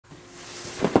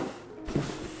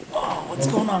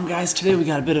What's going on, guys? Today we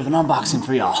got a bit of an unboxing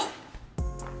for y'all.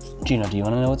 Gino, do you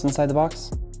want to know what's inside the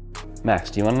box? Max,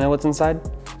 do you want to know what's inside?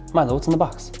 Milo, what's in the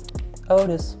box?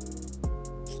 Otis.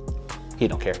 He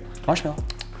don't care. Marshmallow,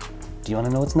 do you want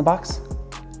to know what's in the box?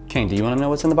 Kane, do you want to know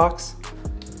what's in the box?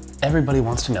 Everybody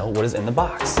wants to know what is in the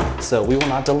box. So we will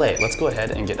not delay. Let's go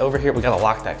ahead and get over here. We gotta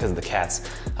lock that because of the cats.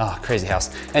 Oh, crazy house.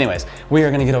 Anyways, we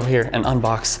are gonna get over here and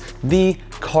unbox the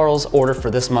Karl's order for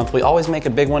this month. We always make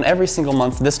a big one every single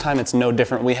month. This time it's no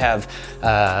different. We have,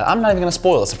 I'm not even gonna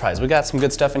spoil the surprise. We got some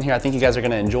good stuff in here. I think you guys are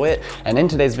gonna enjoy it. And in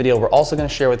today's video, we're also gonna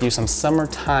share with you some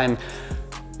summertime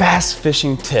bass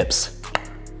fishing tips.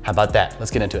 How about that? Let's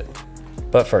get into it.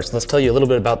 But first, let's tell you a little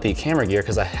bit about the camera gear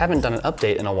because I haven't done an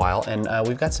update in a while, and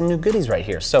we've got some new goodies right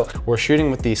here. So we're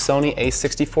shooting with the Sony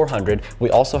a6400. We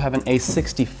also have an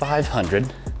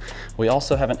a6500. We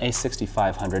also have an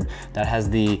a6500 that has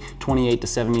the 28 to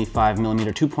 75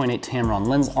 millimeter 2.8 Tamron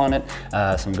lens on it,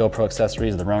 some GoPro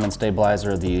accessories, the Ronin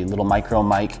stabilizer, the little micro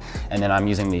mic, and then I'm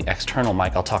using the external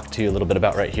mic I'll talk to you a little bit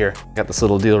about right here. Got this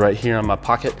little deal right here on my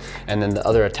pocket, and then the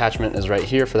other attachment is right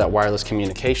here for that wireless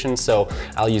communication. So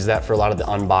I'll use that for a lot of the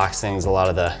unboxings, a lot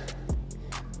of the,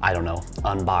 I don't know,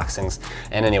 unboxings.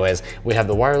 And anyways, we have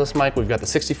the wireless mic, we've got the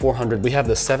 6400, we have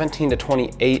the 17 to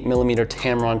 28 millimeter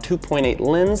Tamron 2.8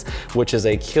 lens, which is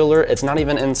a killer. It's not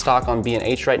even in stock on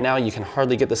B&H right now. You can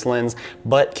hardly get this lens,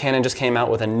 but Canon just came out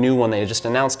with a new one. They just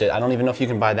announced it. I don't even know if you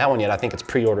can buy that one yet. I think it's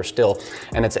pre-order still.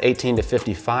 And it's 18 to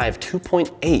 55,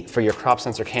 2.8 for your crop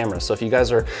sensor camera. So if you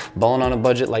guys are balling on a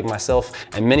budget like myself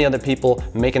and many other people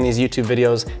making these YouTube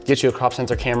videos, get you a crop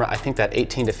sensor camera. I think that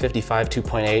 18 to 55,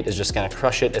 2.8 is just gonna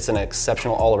crush it. It's an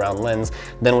exceptional all-around lens.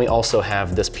 Then we also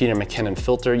have this Peter McKinnon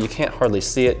filter. You can't hardly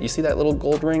see it. You see that little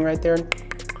gold ring right there?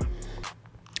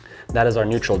 That is our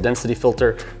neutral density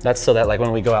filter. That's so that like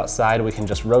when we go outside, we can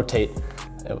just rotate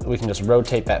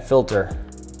that filter.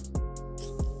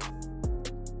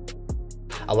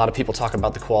 A lot of people talk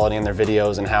about the quality in their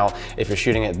videos and how if you're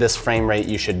shooting at this frame rate,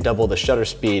 you should double the shutter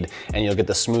speed and you'll get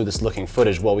the smoothest looking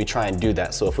footage. Well, we try and do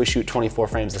that. So if we shoot 24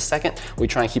 frames a second, we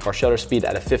try and keep our shutter speed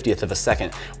at a 50th of a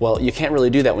second. Well, you can't really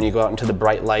do that when you go out into the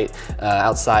bright light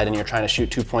outside and you're trying to shoot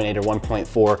 2.8 or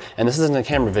 1.4. And this isn't a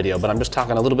camera video, but I'm just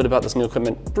talking a little bit about this new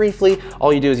equipment briefly.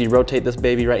 All you do is you rotate this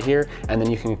baby right here, and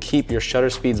then you can keep your shutter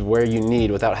speeds where you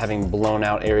need without having blown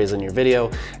out areas in your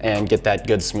video and get that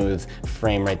good smooth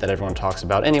frame rate that everyone talks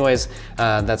about. Anyways,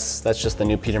 that's just the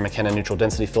new Peter McKinnon neutral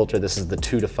density filter. This is the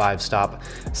 2 to 5 stop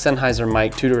Sennheiser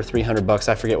mic, $200 or $300.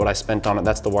 I forget what I spent on it.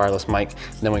 That's the wireless mic.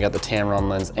 Then we got the Tamron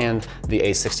lens and the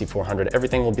a6400.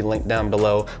 Everything will be linked down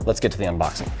below. Let's get to the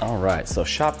unboxing. All right, so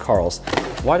Shop Karl's.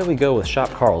 Why do we go with Shop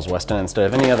Karl's, Westin, instead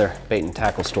of any other bait and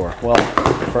tackle store? Well,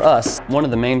 for us, one of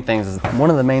the main things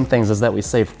is that we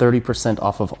save 30%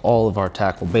 off of all of our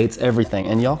tackle, baits, everything.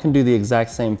 And y'all can do the exact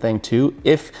same thing too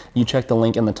if you check the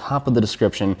link in the top of the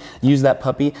description. Use that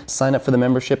puppy, sign up for the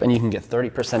membership, and you can get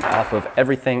 30% off of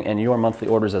everything in your monthly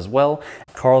orders as well.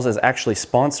 Karl's is actually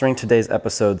sponsoring today's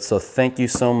episode, so thank you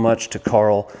so much to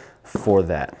Karl for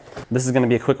that. This is gonna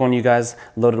be a quick one, you guys,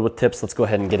 loaded with tips. Let's go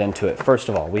ahead and get into it. First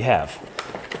of all, we have,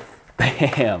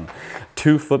 bam,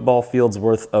 2 football fields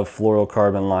worth of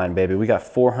fluorocarbon line, baby. We got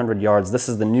 400 yards. This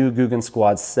is the new Guggen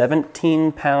Squad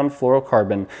 17-pound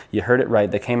fluorocarbon. You heard it right.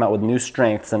 They came out with new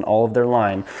strengths in all of their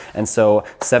line. And so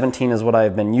 17 is what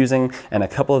I've been using, and a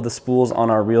couple of the spools on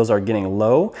our reels are getting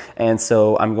low. And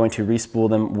so I'm going to re-spool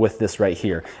them with this right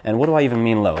here. And what do I even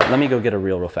mean low? Let me go get a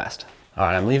reel real fast. All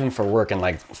right, I'm leaving for work in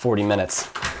like 40 minutes.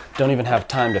 Don't even have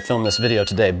time to film this video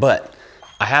today, but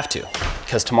I have to,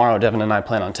 because tomorrow Devin and I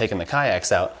plan on taking the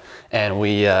kayaks out. And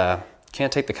we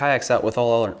can't take the kayaks out with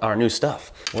all our new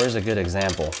stuff. Where's a good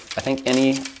example? I think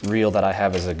any reel that I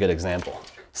have is a good example.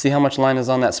 See how much line is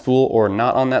on that spool or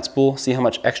not on that spool? See how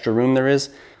much extra room there is?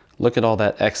 Look at all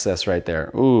that excess right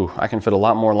there. Ooh, I can fit a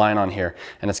lot more line on here.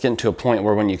 And it's getting to a point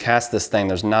where when you cast this thing,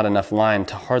 there's not enough line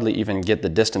to hardly even get the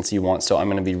distance you want. So I'm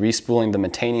gonna be respooling the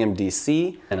METANIUM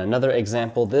DC. And another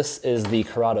example, this is the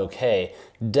Corrado K.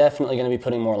 Definitely gonna be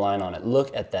putting more line on it.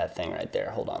 Look at that thing right there.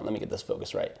 Hold on, let me get this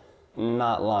focus right.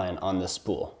 Not line on this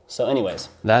spool. So anyways,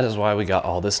 that is why we got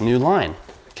all this new line,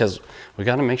 because we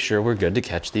got to make sure we're good to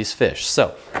catch these fish.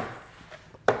 So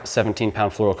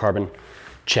 17-pound fluorocarbon,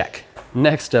 check.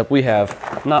 Next up we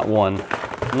have not 1,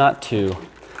 not 2,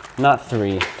 not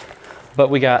 3, but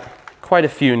we got quite a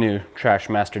few new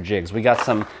Trashmaster jigs. We got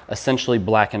some essentially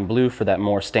black and blue for that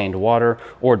more stained water,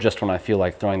 or just when I feel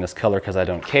like throwing this color because I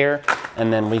don't care.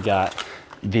 And then we got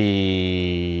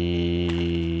the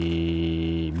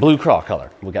blue craw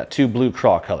color. We got 2 blue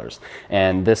craw colors,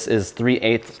 and this is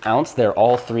 3/8 ounce. They're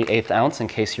all 3/8 ounce in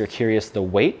case you're curious the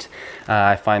weight.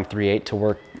 I find 3/8 to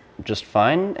work just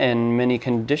fine in many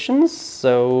conditions.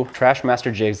 So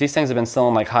Trashmaster jigs, these things have been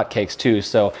selling like hotcakes too.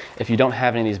 So if you don't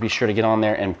have any of these, be sure to get on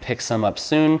there and pick some up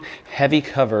soon. Heavy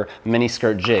cover mini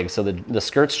skirt jig. So the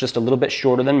skirt's just a little bit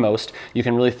shorter than most. You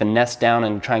can really finesse down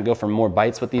and try and go for more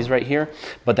bites with these right here.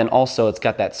 But then also it's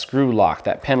got that screw lock,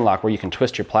 that pin lock where you can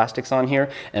twist your plastics on here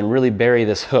and really bury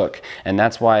this hook. And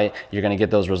that's why you're gonna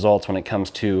get those results when it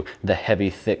comes to the heavy,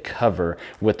 thick cover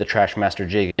with the Trashmaster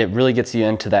jig. It really gets you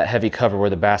into that heavy cover where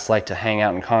the bass like to hang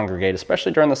out and congregate,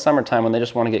 especially during the summertime when they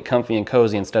just want to get comfy and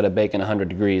cozy instead of baking 100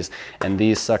 degrees. And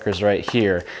these suckers right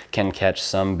here can catch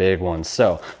some big ones.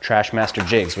 So Trashmaster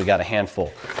jigs, we got a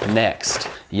handful. Next,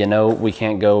 you know we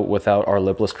can't go without our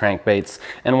lipless crankbaits,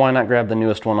 and why not grab the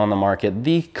newest one on the market,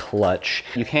 the Clutch.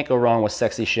 You can't go wrong with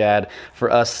Sexy Shad.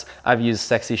 For us, I've used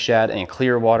Sexy Shad in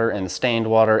clear water and stained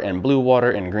water and blue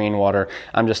water and green water.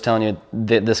 I'm just telling you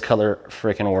that this color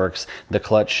freaking works. The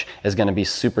Clutch is going to be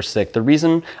super sick. The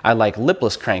reason I like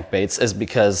lipless crankbaits is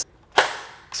because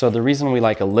the reason we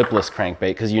like a lipless crankbait,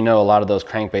 because you know a lot of those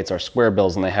crankbaits are square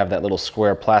bills and they have that little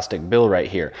square plastic bill right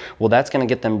here. Well, that's going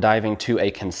to get them diving to a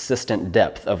consistent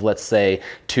depth of, let's say,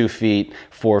 2 feet,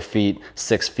 4 feet,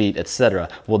 6 feet, etc.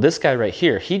 Well, this guy right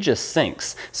here, he just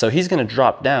sinks. So he's going to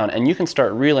drop down and you can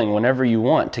start reeling whenever you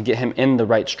want to get him in the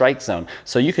right strike zone.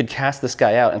 So you could cast this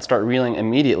guy out and start reeling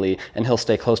immediately and he'll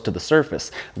stay close to the surface.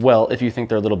 Well, if you think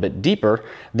they're a little bit deeper,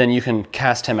 then you can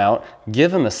cast him out,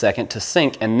 give him a second to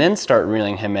sink, and then start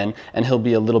reeling him in, and he'll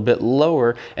be a little bit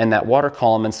lower in that water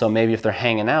column. And so maybe if they're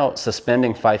hanging out,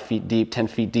 suspending 5 feet deep, 10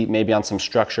 feet deep, maybe on some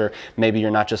structure, maybe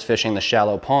you're not just fishing the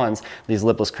shallow ponds, these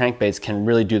lipless crankbaits can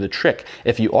really do the trick.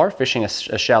 If you are fishing a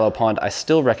shallow pond, I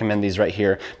still recommend these right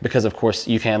here because of course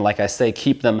you can, like I say,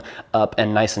 keep them up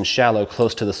and nice and shallow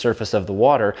close to the surface of the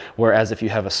water. Whereas if you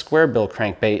have a square bill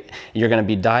crankbait, you're going to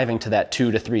be diving to that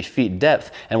 2 to 3 feet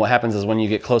depth. And what happens is when you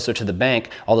get closer to the bank,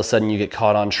 all of a sudden you get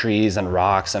caught on trees and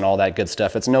rocks and all that good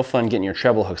stuff. It's no fun getting your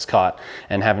treble hooks caught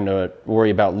and having to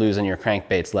worry about losing your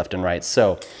crankbaits left and right.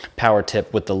 So power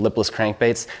tip with the lipless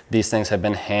crankbaits, these things have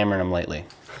been hammering them lately.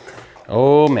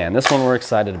 Oh man, this one we're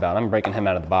excited about. I'm breaking him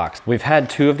out of the box. We've had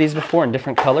 2 of these before in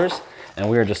different colors, and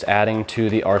we are just adding to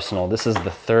the arsenal. This is the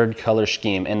 3rd color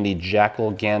scheme in the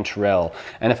Jackal Gantarelle.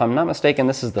 And if I'm not mistaken,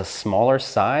 this is the smaller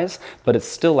size, but it's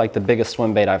still like the biggest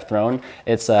swim bait I've thrown.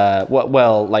 It's,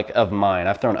 well, like of mine.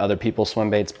 I've thrown other people's swim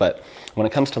baits, but when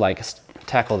it comes to like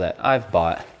tackle that I've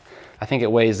bought, I think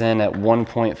it weighs in at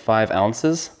 1.5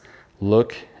 ounces.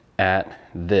 Look at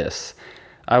this.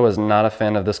 I was not a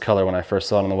fan of this color when I first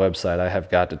saw it on the website, I have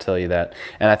got to tell you that.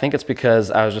 And I think it's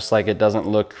because I was just like, it doesn't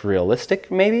look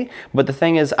realistic, maybe? But the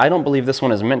thing is, I don't believe this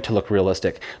one is meant to look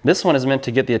realistic. This one is meant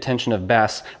to get the attention of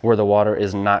bass where the water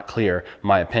is not clear,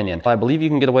 my opinion. I believe you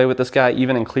can get away with this guy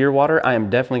even in clear water. I am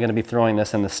definitely going to be throwing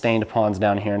this in the stained ponds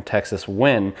down here in Texas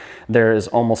when there is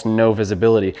almost no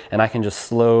visibility. And I can just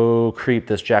slow creep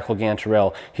this Jackal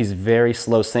Gantarelle. He's very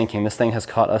slow sinking. This thing has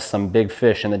caught us some big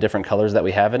fish in the different colors that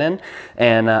we have it in.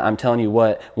 And I'm telling you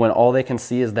what, when all they can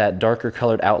see is that darker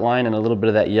colored outline and a little bit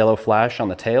of that yellow flash on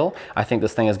the tail, I think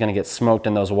this thing is going to get smoked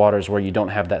in those waters where you don't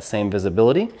have that same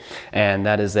visibility. And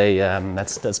that is a,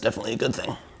 that's definitely a good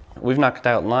thing. We've knocked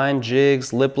out line,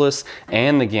 jigs, lipless,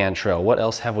 and the Gantarelle. What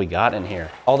else have we got in here?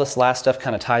 All this last stuff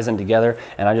kind of ties in together,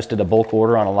 and I just did a bulk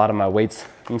order on a lot of my weights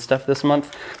and stuff this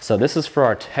month. So this is for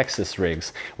our Texas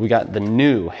rigs. We got the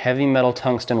new heavy metal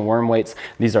tungsten worm weights.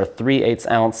 These are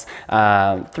 3/8 ounce.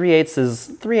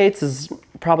 3/8 is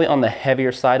probably on the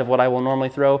heavier side of what I will normally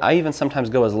throw. I even sometimes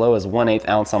go as low as 1/8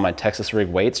 ounce on my Texas rig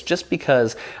weights, just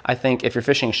because I think if you're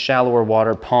fishing shallower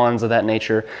water, ponds of that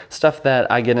nature, stuff that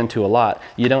I get into a lot,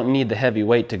 you don't need the heavy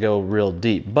weight to go real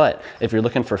deep. But if you're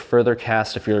looking for further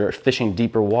cast, if you're fishing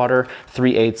deeper water,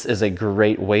 3/8 is a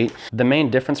great weight. The main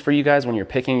difference for you guys when you're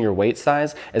picking your weight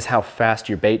size is how fast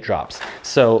your bait drops.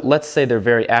 So let's say they're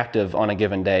very active on a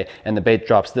given day and the bait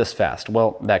drops this fast.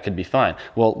 Well, that could be fine.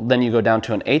 Well, then you go down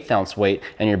to an 1/8 ounce weight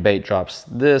and your bait drops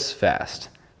this fast.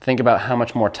 Think about how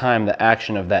much more time the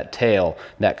action of that tail,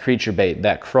 that creature bait,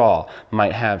 that crawl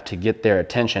might have to get their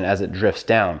attention as it drifts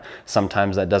down.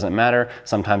 Sometimes that doesn't matter.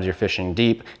 Sometimes you're fishing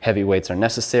deep, heavy weights are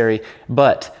necessary,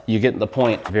 but you get the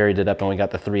point. Varied it up and we got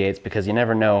the 3/8 because you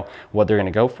never know what they're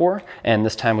gonna go for. And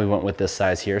this time we went with this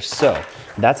size here. So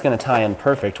that's gonna tie in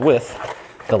perfect with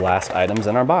the last items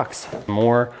in our box.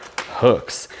 More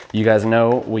hooks. You guys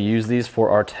know we use these for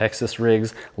our Texas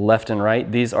rigs left and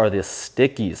right. These are the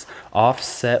Stickies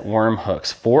offset worm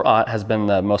hooks. 4/0 has been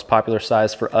the most popular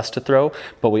size for us to throw,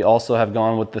 but we also have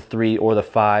gone with the 3 or the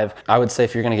 5. I would say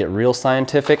if you're gonna get real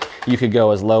scientific, you could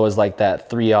go as low as like that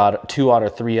 3/0, 2/0 or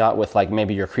 3/0 with like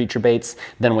maybe your creature baits.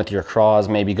 Then with your craws,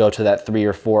 maybe go to that 3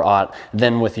 or 4/0.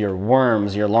 Then with your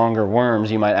worms, your longer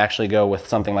worms, you might actually go with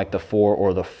something like the 4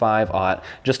 or the 5/0.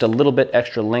 Just a little bit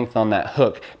extra length on that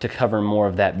hook to cover more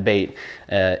of that bait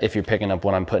if you're picking up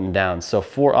what I'm putting down. So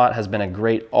 4/0 has been a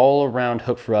great all-around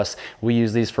hook for us. We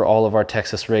use these for all of our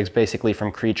Texas rigs, basically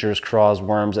from creatures, craws,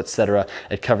 worms, etc.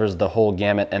 It covers the whole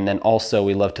gamut. And then also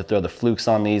we love to throw the flukes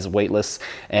on these, weightless,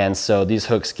 and so these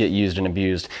hooks get used and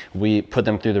abused. We put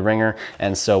them through the ringer,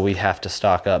 and so we have to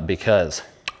stock up because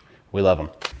we love them.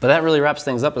 But that really wraps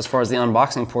things up as far as the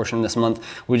unboxing portion this month.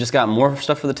 We just got more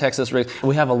stuff for the Texas rig.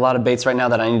 We have a lot of baits right now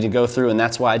that I need to go through, and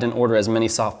that's why I didn't order as many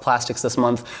soft plastics this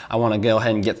month. I want to go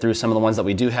ahead and get through some of the ones that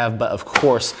we do have, but of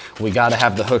course, we got to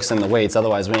have the hooks and the weights,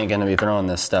 otherwise we ain't going to be throwing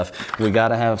this stuff. We got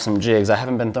to have some jigs. I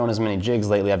haven't been throwing as many jigs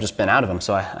lately. I've just been out of them,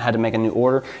 so I had to make a new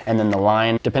order. And then the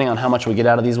line, depending on how much we get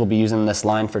out of these, we'll be using this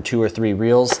line for 2 or 3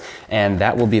 reels, and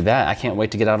that will be that. I can't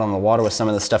wait to get out on the water with some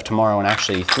of this stuff tomorrow and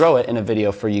actually throw it in a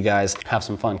video for you guys. Have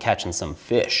some fun catching some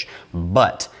fish.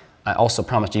 But I also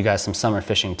promised you guys some summer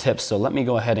fishing tips, so let me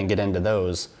go ahead and get into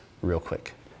those real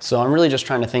quick. So I'm really just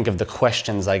trying to think of the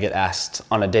questions I get asked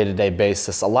on a day-to-day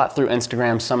basis, a lot through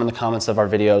Instagram, some in the comments of our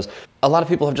videos. A lot of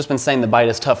people have just been saying the bite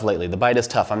is tough lately. The bite is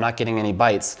tough, I'm not getting any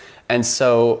bites. And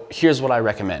so here's what I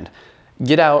recommend.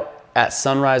 Get out at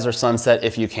sunrise or sunset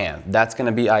if you can. That's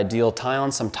gonna be ideal. Tie on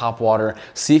some top water.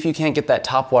 See if you can't get that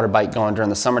top water bite going during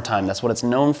the summertime. That's what it's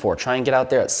known for. Try and get out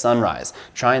there at sunrise.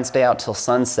 Try and stay out till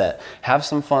sunset. Have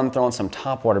some fun throwing some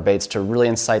top water baits to really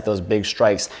incite those big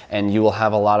strikes, and you will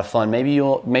have a lot of fun. Maybe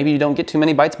you don't get too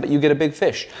many bites, but you get a big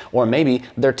fish. Or maybe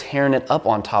they're tearing it up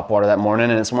on top water that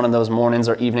morning, and it's one of those mornings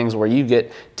or evenings where you get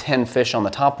 10 fish on the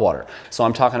top water. So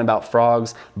I'm talking about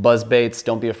frogs, buzz baits.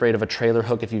 Don't be afraid of a trailer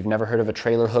hook. If you've never heard of a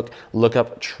trailer hook, look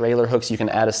up trailer hooks. You can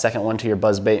add a second one to your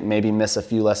buzz bait, maybe miss a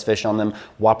few less fish on them.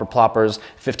 Whopper ploppers,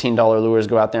 $15 lures,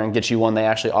 go out there and get you one. They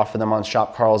actually offer them on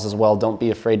Shop Karl's as well. Don't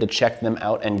be afraid to check them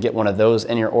out and get one of those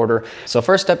in your order. So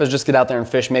first step is just get out there and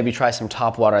fish, maybe try some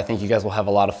top water. I think you guys will have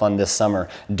a lot of fun this summer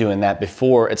doing that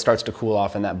before it starts to cool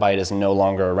off and that bite is no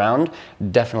longer around.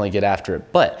 Definitely get after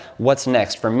it. But what's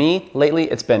next? For me,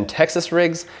 lately, it's been Texas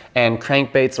rigs and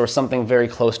crankbaits or something very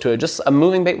close to it. Just a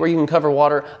moving bait where you can cover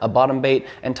water, a bottom bait,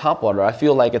 and top water. I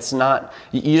feel like it's not,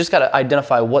 you just gotta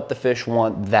identify what the fish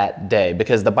want that day,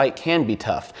 because the bite can be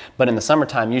tough. But in the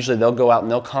summertime, usually they'll go out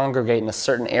and they'll congregate in a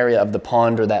certain area of the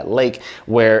pond or that lake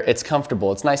where it's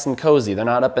comfortable. It's nice and cozy. They're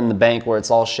not up in the bank where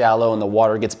it's all shallow and the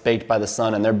water gets baked by the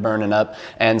sun and they're burning up.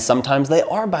 And sometimes they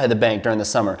are by the bank during the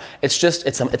summer. It's just,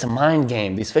 it's a mind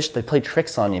game. These fish, they play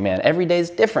tricks on you, man. Every day is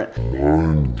different.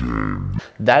 Mind game.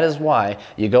 That is why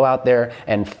you go out there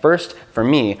and first, for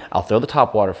me, I'll throw the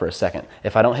top water for a second.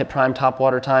 If I don't hit prime top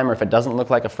water time, or if it doesn't look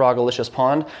like a frogalicious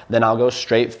pond, then I'll go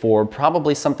straight for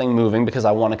probably something moving because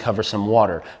I want to cover some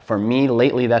water. For me,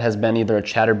 lately, that has been either a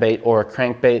chatterbait or a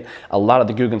crankbait. A lot of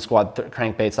the Guggen Squad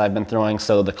crankbaits I've been throwing,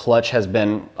 so the clutch has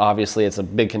been, obviously, it's a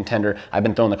big contender. I've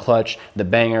been throwing the clutch, the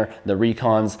banger, the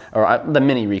recons, or the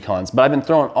mini recons, but I've been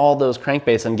throwing all those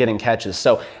crankbaits and getting catches.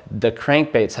 So the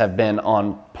crankbaits have been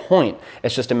on point.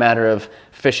 It's just a matter of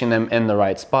fishing them in the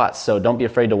right spots. So don't be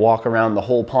afraid to walk around the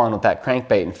whole pond with that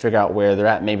crankbait and figure out where they're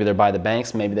at. Maybe they're by the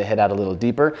banks, maybe they hit out a little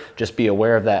deeper. Just be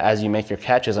aware of that as you make your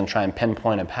catches and try and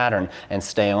pinpoint a pattern and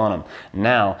stay on them.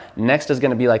 Now, next is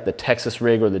going to be like the Texas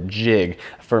rig or the jig.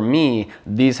 For me,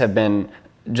 these have been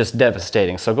just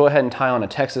devastating. So go ahead and tie on a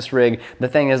Texas rig. The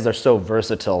thing is, they're so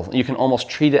versatile. You can almost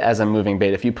treat it as a moving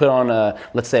bait. If you put on a,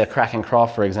 let's say a Kraken craw,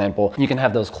 for example, you can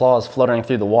have those claws fluttering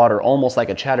through the water almost like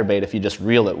a chatterbait if you just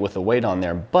reel it with the weight on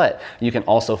there. But you can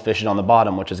also fish it on the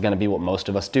bottom, which is going to be what most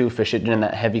of us do. Fish it in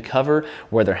that heavy cover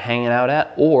where they're hanging out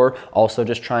at, or also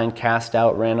just try and cast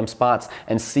out random spots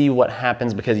and see what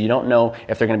happens, because you don't know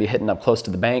if they're going to be hitting up close to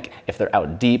the bank, if they're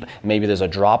out deep, maybe there's a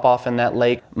drop off in that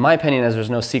lake. My opinion is there's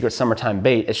no secret summertime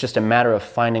bait. It's just a matter of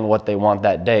finding what they want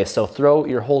that day. So throw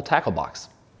your whole tackle box.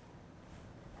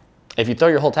 If you throw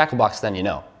your whole tackle box, then you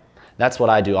know. That's what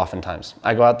I do oftentimes.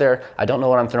 I go out there, I don't know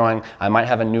what I'm throwing, I might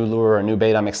have a new lure or a new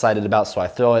bait I'm excited about, so I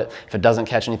throw it. If it doesn't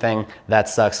catch anything, that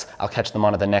sucks. I'll catch them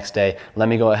on it the next day. Let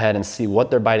me go ahead and see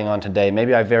what they're biting on today.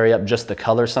 Maybe I vary up just the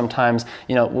color sometimes.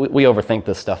 You know, we overthink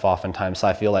this stuff oftentimes,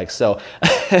 I feel like. So,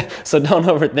 so don't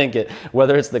overthink it.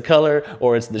 Whether it's the color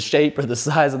or it's the shape or the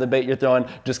size of the bait you're throwing,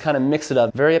 just kind of mix it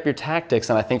up. Vary up your tactics,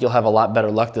 and I think you'll have a lot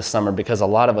better luck this summer, because a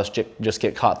lot of us just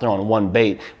get caught throwing one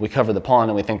bait. We cover the pond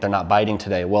and we think they're not biting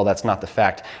today. Well, that's not the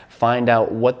fact. Find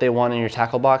out what they want in your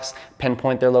tackle box,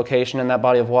 pinpoint their location in that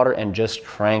body of water, and just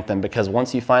crank them, because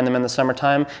once you find them in the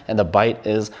summertime, and the bite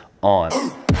is on.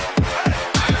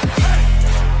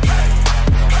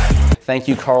 Thank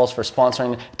you, Karls, for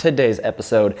sponsoring today's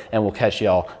episode, and we'll catch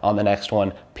y'all on the next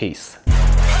one. Peace.